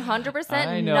 100%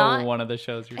 I know one of the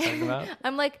shows you're talking about.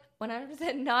 I'm like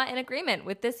 100% not in agreement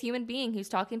with this human being who's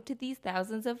talking to these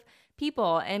thousands of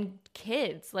people and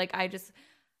kids. Like I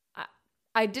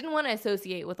didn't want to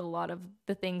associate with a lot of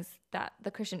the things that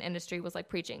the Christian industry was like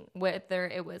preaching, whether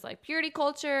it was like purity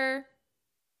culture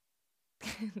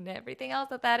and everything else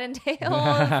that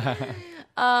entails.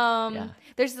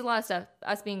 There's just a lot of stuff.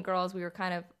 Us being girls, we were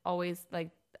kind of always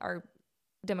like, our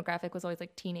demographic was always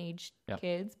like teenage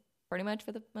kids, pretty much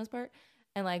for the most part.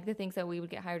 And like the things that we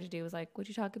would get hired to do was like, would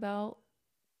you talk about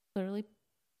literally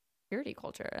purity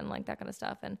culture and like that kind of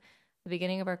stuff. And the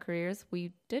beginning of our careers,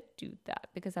 we did do that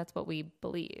because that's what we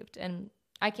believed. And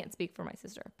I can't speak for my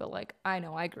sister, but like I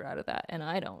know I grew out of that, and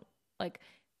I don't like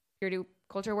purity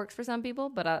culture works for some people,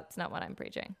 but it's not what I'm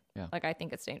preaching. Yeah. Like, I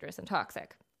think it's dangerous and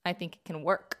toxic. I think it can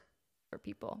work for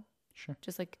people. Sure.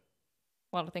 Just like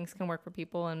a lot of things can work for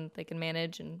people and they can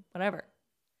manage and whatever.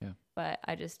 Yeah. But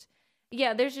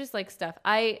there's just like stuff.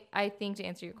 I think to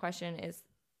answer your question is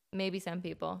maybe some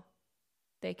people,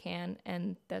 they can,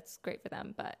 and that's great for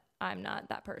them, but I'm not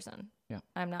that person. Yeah.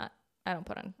 I don't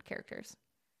put on characters.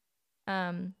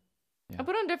 I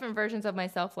put on different versions of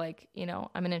myself. Like,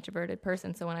 I'm an introverted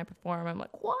person. So when I perform, I'm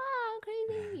like, wow,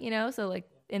 crazy, so like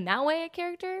in that way a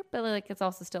character, but like, it's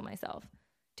also still myself.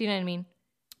 Do you know what I mean?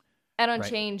 I don't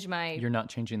change my... You're not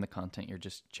changing the content. You're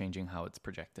just changing how it's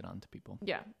projected onto people.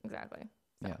 Yeah, exactly.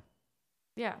 So, yeah.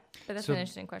 Yeah. But that's an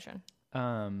interesting question.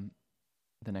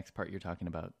 The next part you're talking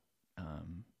about,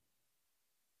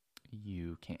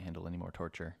 you can't handle any more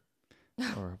torture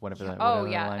or whatever that Oh,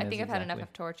 yeah. I think I've had enough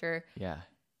of torture. Yeah.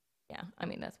 Yeah. I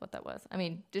mean, that's what that was. I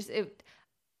mean, just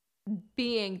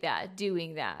being that,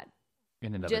 doing that.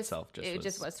 In and of itself,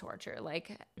 just was torture.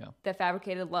 Like, the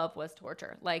fabricated love was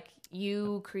torture. Like,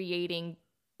 you creating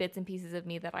bits and pieces of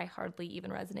me that I hardly even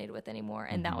resonated with anymore.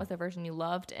 And that was the version you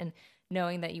loved. And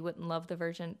knowing that you wouldn't love the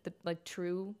version, the like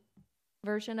true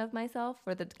version of myself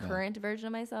or the current version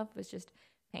of myself was just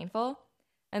painful.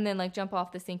 And then like jump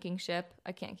off the sinking ship.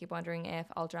 I can't keep wondering if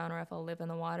I'll drown or if I'll live in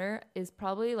the water is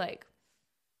probably like,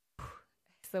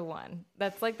 it's the one.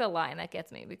 That's like the line that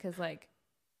gets me because like,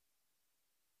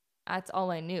 that's all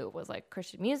I knew was like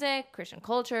Christian music, Christian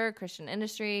culture, Christian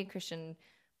industry, Christian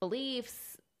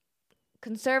beliefs,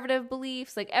 conservative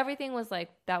beliefs. Like everything was like,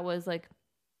 that was like,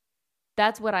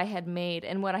 that's what I had made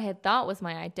and what I had thought was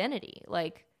my identity.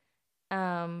 Like,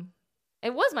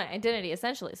 it was my identity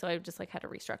essentially. So I just like had to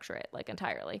restructure it like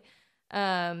entirely.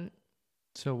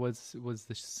 So was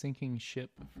the sinking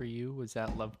ship for you? Was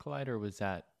that Love Collide or was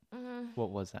that,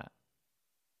 what was that?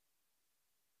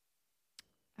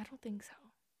 I don't think so.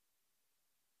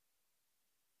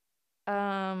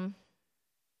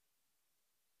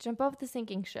 Jump off the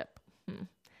sinking ship.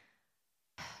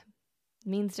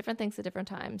 Means different things at different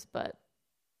times, but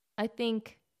I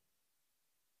think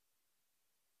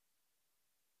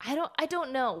I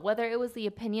don't know whether it was the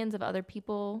opinions of other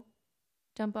people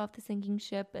jump off the sinking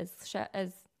ship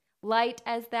as light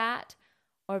as that,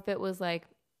 or if it was like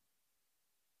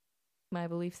my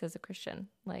beliefs as a Christian,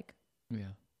 like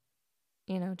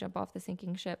jump off the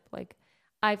sinking ship. Like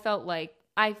I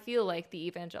feel like the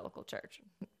evangelical church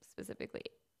specifically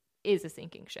is a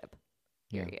sinking ship.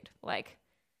 Period. Yeah. Like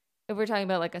if we're talking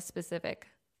about like a specific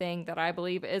thing that I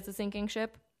believe is a sinking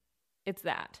ship, it's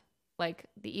that. Like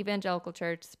the evangelical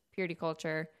church, purity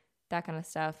culture, that kind of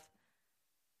stuff.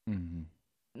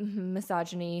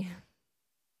 Misogyny,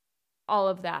 all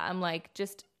of that. I'm like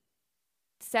just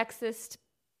sexist,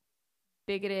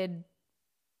 bigoted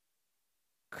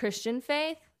Christian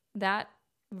faith, that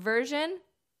version,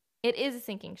 it is a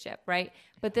sinking ship, right?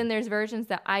 But then there's versions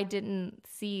that I didn't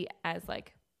see as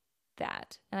like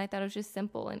that. And I thought it was just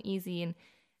simple and easy. And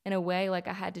in a way, like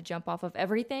I had to jump off of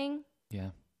everything. Yeah.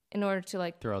 In order to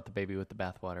like... throw out the baby with the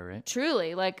bathwater, right?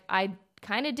 Truly. Like I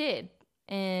kind of did.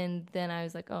 And then I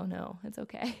was like, oh no, it's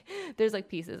okay. There's like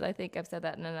pieces. I think I've said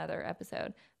that in another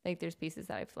episode. Like there's pieces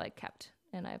that I've like kept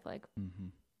and I've like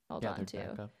held on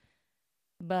to.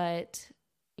 But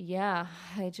yeah,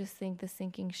 I just think the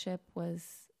sinking ship was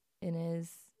and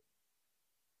is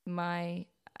my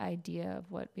idea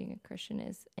of what being a Christian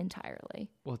is entirely.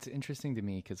 Well, it's interesting to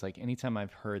me because like anytime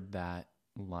I've heard that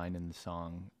line in the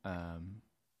song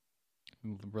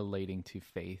relating to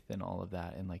faith and all of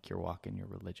that and like your walk in your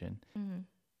religion,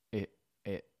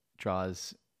 it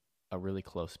draws a really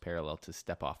close parallel to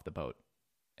step off the boat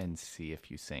and see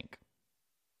if you sink.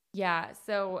 Yeah,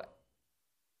 so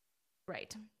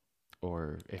right.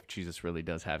 Or if Jesus really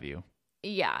does have you.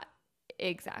 Yeah,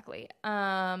 exactly.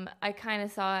 I kind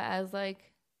of saw it as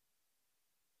like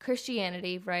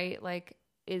Christianity, right? Like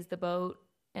is the boat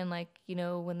and like,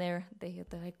 when they're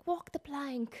like walk the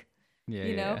plank. Yeah.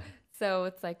 You know? So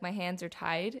it's like my hands are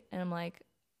tied and I'm like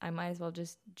I might as well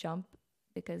just jump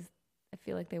because I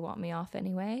feel like they want me off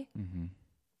anyway.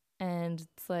 And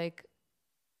it's like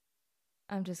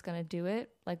I'm just going to do it.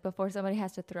 Like before somebody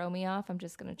has to throw me off, I'm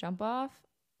just going to jump off.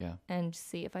 Yeah. And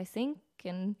see if I sink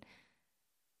and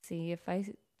see if I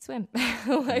swim.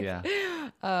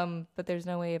 But there's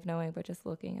no way of knowing but just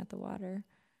looking at the water.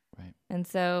 Right. And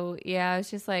so, I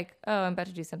was just like, oh, I'm about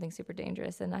to do something super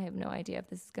dangerous and I have no idea if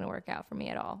this is going to work out for me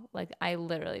at all. Like I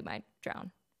literally might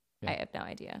drown. Yeah. I have no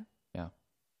idea. Yeah.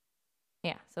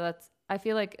 Yeah. So I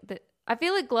feel like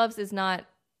Gloves is not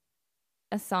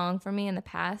a song for me in the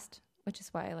past, which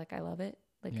is why I love it.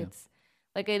 Like it's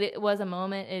like it was a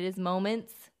moment. It is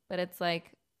moments, but it's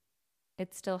like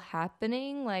it's still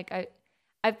happening. Like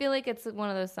I feel like it's one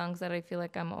of those songs that I feel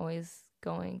like I'm always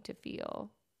going to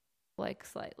feel like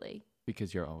slightly.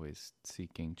 Because you're always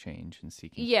seeking change and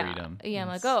seeking freedom. Yeah, I'm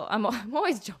like, oh, I'm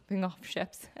always jumping off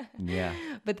ships. Yeah.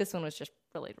 But this one was just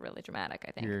really, really dramatic,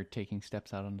 I think. You're taking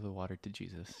steps out onto the water to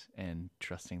Jesus and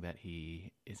trusting that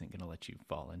he isn't going to let you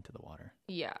fall into the water.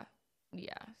 Yeah.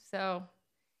 Yeah. So,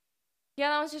 yeah,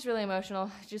 that was just really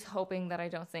emotional. Just hoping that I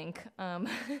don't sink.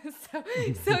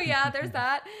 So yeah, there's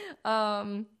that.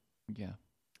 Yeah.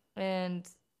 And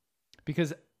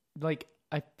because, like,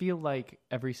 I feel like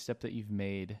every step that you've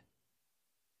made,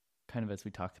 kind of as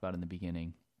we talked about in the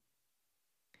beginning,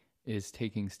 is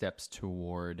taking steps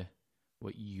toward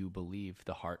what you believe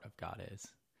the heart of God is.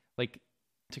 Like,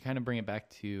 to kind of bring it back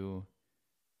to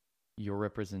your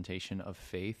representation of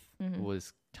faith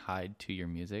was tied to your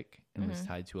music and was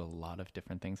tied to a lot of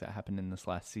different things that happened in this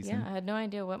last season. Yeah, I had no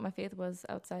idea what my faith was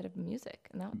outside of music,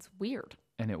 and that's weird.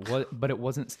 And but it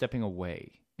wasn't stepping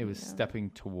away. It was stepping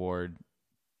toward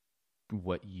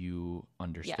what you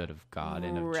understood of God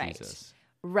and of Jesus.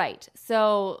 Right.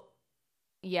 So,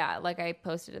 yeah, like I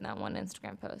posted in that one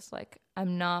Instagram post, like,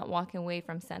 I'm not walking away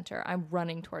from center. I'm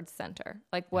running towards center.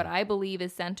 Like, what I believe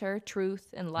is center, truth,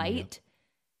 and light,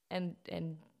 and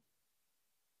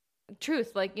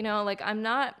truth. Like, you know, like I'm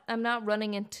not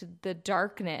running into the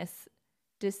darkness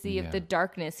to see if the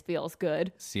darkness feels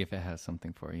good. See if it has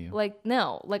something for you. Like,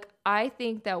 no. Like, I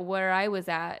think that where I was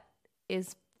at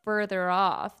is further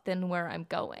off than where I'm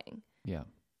going. Yeah.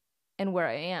 And where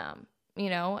I am. You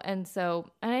know, and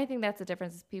I think that's the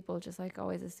difference is people just like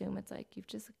always assume it's like you've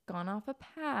just gone off a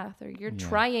path or you're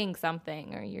trying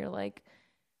something or you're like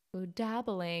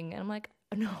dabbling. And I'm like,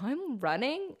 no, I'm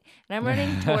running and I'm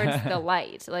running towards the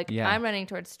light. Like I'm running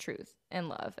towards truth and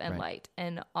love and light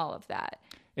and all of that.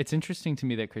 It's interesting to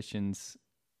me that Christians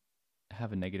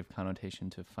have a negative connotation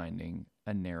to finding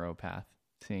a narrow path,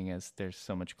 seeing as there's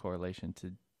so much correlation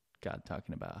to God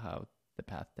talking about how the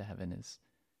path to heaven is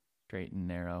straight and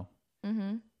narrow.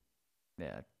 Mm-hmm.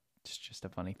 Yeah, it's just a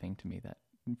funny thing to me that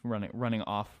running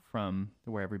off from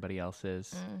where everybody else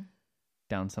is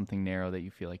down something narrow that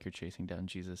you feel like you're chasing down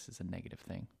Jesus is a negative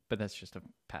thing. But that's just a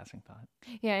passing thought.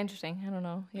 Yeah, interesting. I don't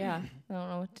know. Yeah, I don't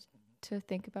know what to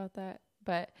think about that.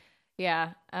 But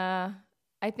yeah,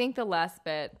 I think the last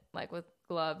bit, like with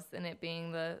gloves and it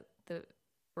being the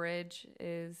bridge,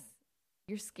 is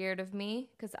you're scared of me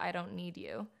because I don't need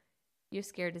you. You're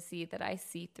scared to see that I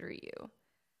see through you.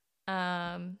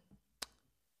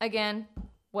 Again,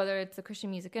 whether it's the Christian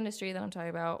music industry that I'm talking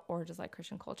about or just like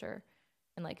Christian culture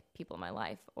and like people in my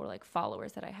life or like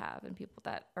followers that I have and people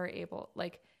that are able,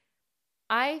 like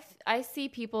I see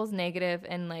people's negative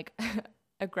and like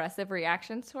aggressive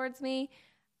reactions towards me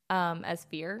as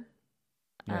fear.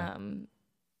 I mean,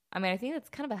 I think that's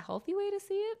kind of a healthy way to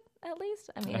see it, at least.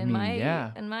 I mean, in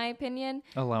my opinion,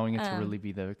 allowing it to really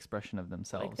be the expression of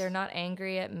themselves. Like they're not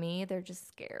angry at me; they're just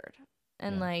scared.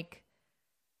 And like,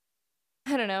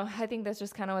 I don't know. I think that's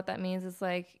just kind of what that means. It's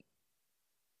like,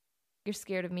 you're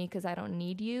scared of me because I don't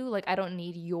need you. Like, I don't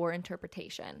need your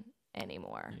interpretation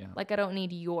anymore. Yeah. Like, I don't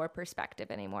need your perspective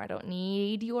anymore. I don't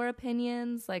need your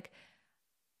opinions. Like,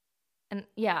 and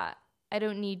I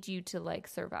don't need you to like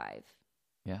survive.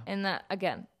 Yeah. And that,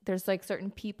 again, there's like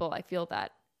certain people I feel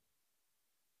that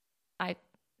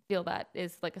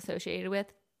is like associated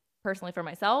with personally for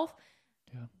myself.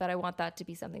 Yeah. But I want that to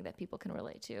be something that people can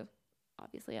relate to,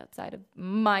 obviously outside of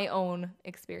my own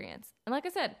experience. And like I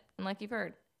said, and like you've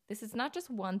heard, this is not just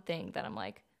one thing that I'm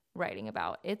like writing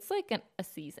about. It's like a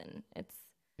season. It's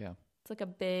like a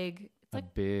big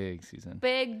season.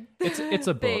 It's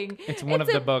a book. It's one of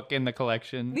the book in the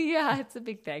collection. Yeah, it's a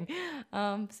big thing.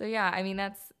 So yeah, I mean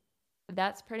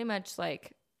that's pretty much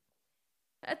like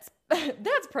that's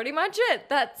pretty much it.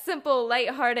 That simple,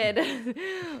 lighthearted,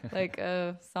 like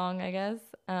a song, I guess.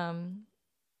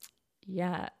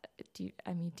 Yeah. Do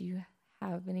you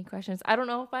have any questions? I don't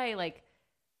know if I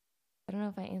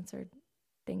answered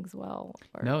things well.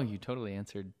 No, you totally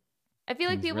answered. I feel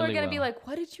like people are going to be like,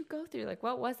 what did you go through? Like,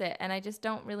 what was it? And I just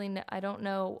don't really know. I don't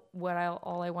know what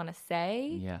all I want to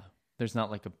say. Yeah. There's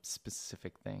not like a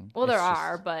specific thing. Well,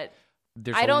 but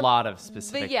there's a lot of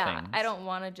specific things. I don't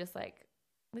want to just like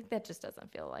that just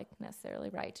doesn't feel like necessarily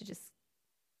right to just.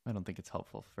 I don't think it's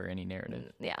helpful for any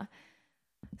narrative. Yeah.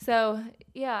 So,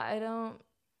 yeah,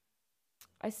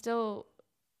 I still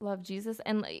love Jesus.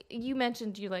 And like, you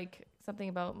mentioned you like something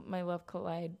about my Love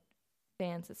Collide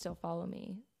fans that still follow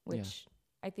me, which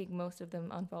I think most of them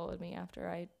unfollowed me after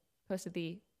I posted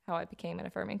the How I Became an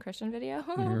Affirming Christian video.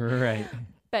 Right.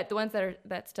 But the ones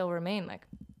that still remain, like,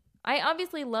 I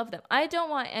obviously love them. I don't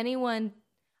want anyone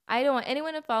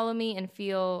to follow me and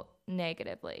feel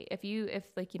negatively. If you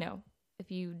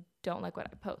don't like what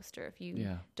I post, or if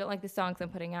you don't like the songs I'm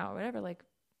putting out or whatever, like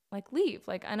leave.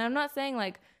 Like, and I'm not saying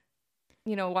like,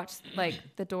 watch like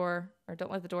the door, or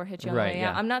don't let the door hit you on the way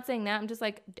out. I'm not saying that. I'm just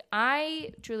like,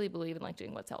 I truly believe in like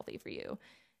doing what's healthy for you.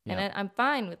 And I'm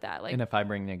fine with that. Like, and if I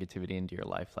bring negativity into your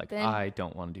life, like, I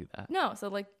don't want to do that. No. So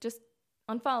like, just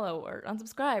unfollow or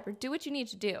unsubscribe or do what you need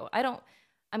to do.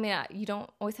 You don't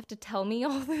always have to tell me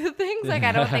all the things. Like,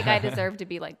 I don't think I deserve to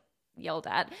be like yelled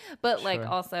at, but like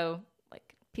also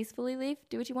like peacefully leave,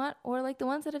 do what you want. Or like the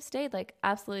ones that have stayed, like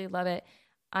absolutely love it.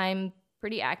 I'm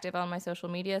pretty active on my social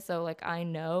media. So like, I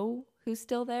know who's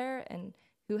still there and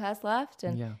who has left.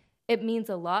 And it means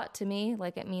a lot to me.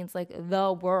 Like, it means like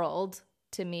the world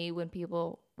to me when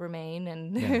people remain,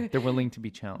 and they're willing to be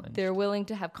challenged. They're willing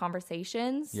to have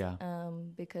conversations.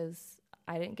 Because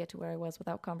I didn't get to where I was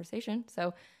without conversation.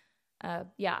 So, I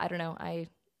don't know. I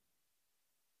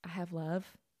have love,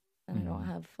 and I don't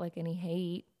have like any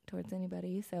hate towards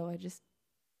anybody. So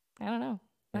I don't know.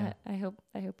 Yeah. I hope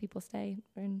people stay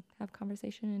and have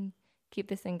conversation and keep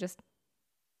this thing just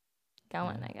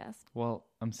going, I guess. Well,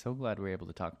 I'm so glad we're able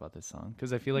to talk about this song,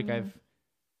 because I feel like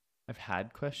I've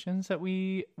had questions that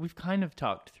we've kind of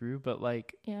talked through, but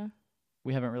like,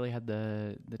 we haven't really had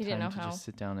the time to just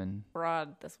sit down and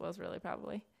broad this was really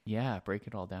probably. Yeah, break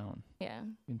it all down. Yeah.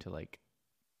 Into like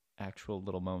actual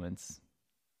little moments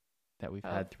that we've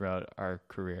had throughout our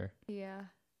career. Yeah.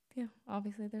 Yeah.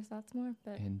 Obviously there's lots more,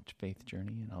 but and faith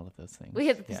journey and all of those things. We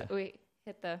hit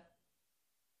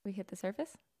the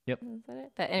surface. Yep. Is that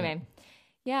it? But anyway.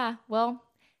 Yeah. Well,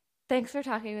 thanks for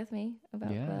talking with me about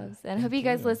Gloves. And I hope you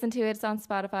guys listen to it. It's on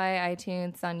Spotify, iTunes,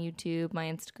 it's on YouTube,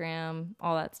 my Instagram,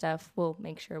 all that stuff. We'll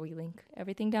make sure we link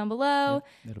everything down below.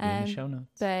 Yep, it'll be in the show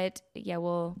notes. But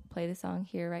we'll play the song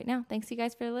here right now. Thanks you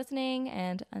guys for listening,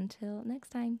 and until next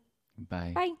time.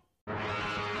 Bye. Bye.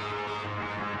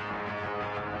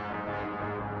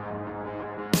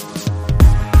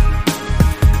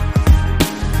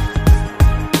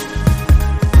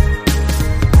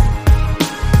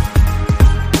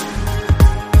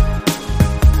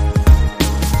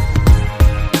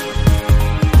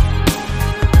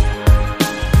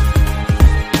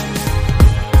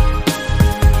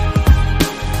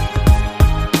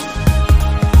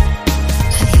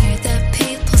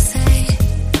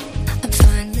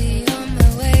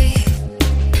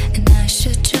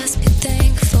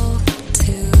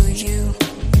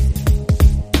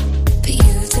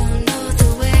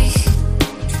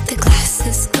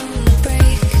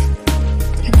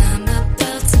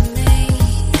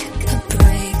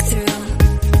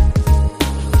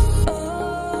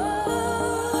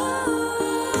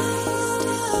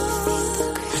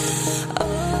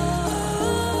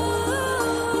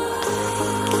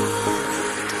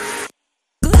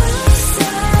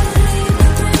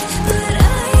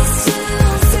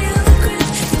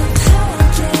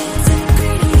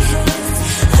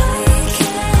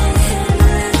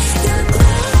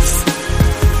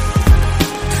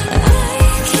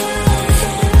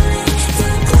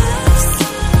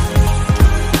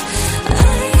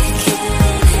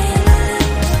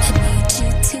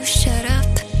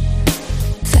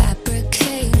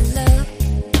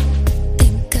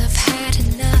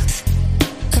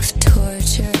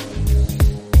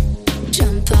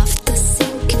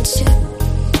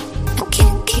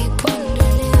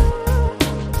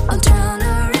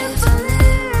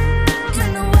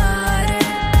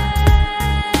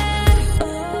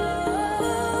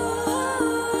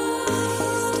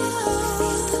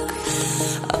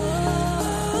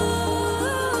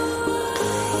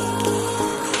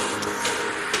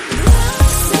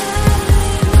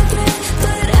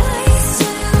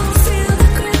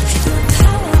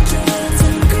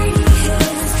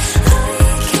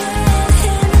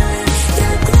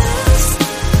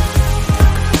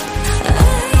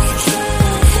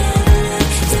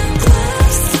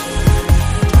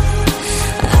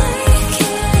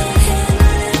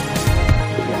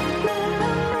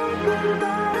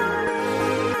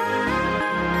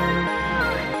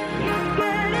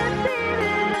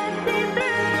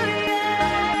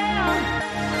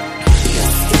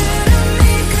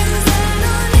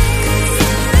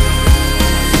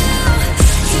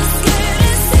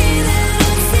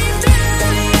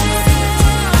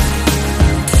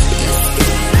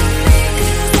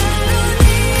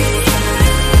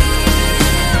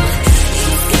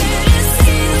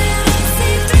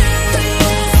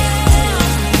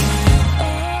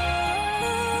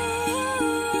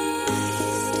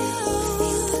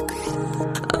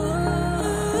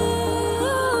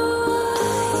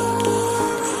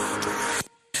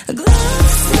 A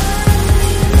glow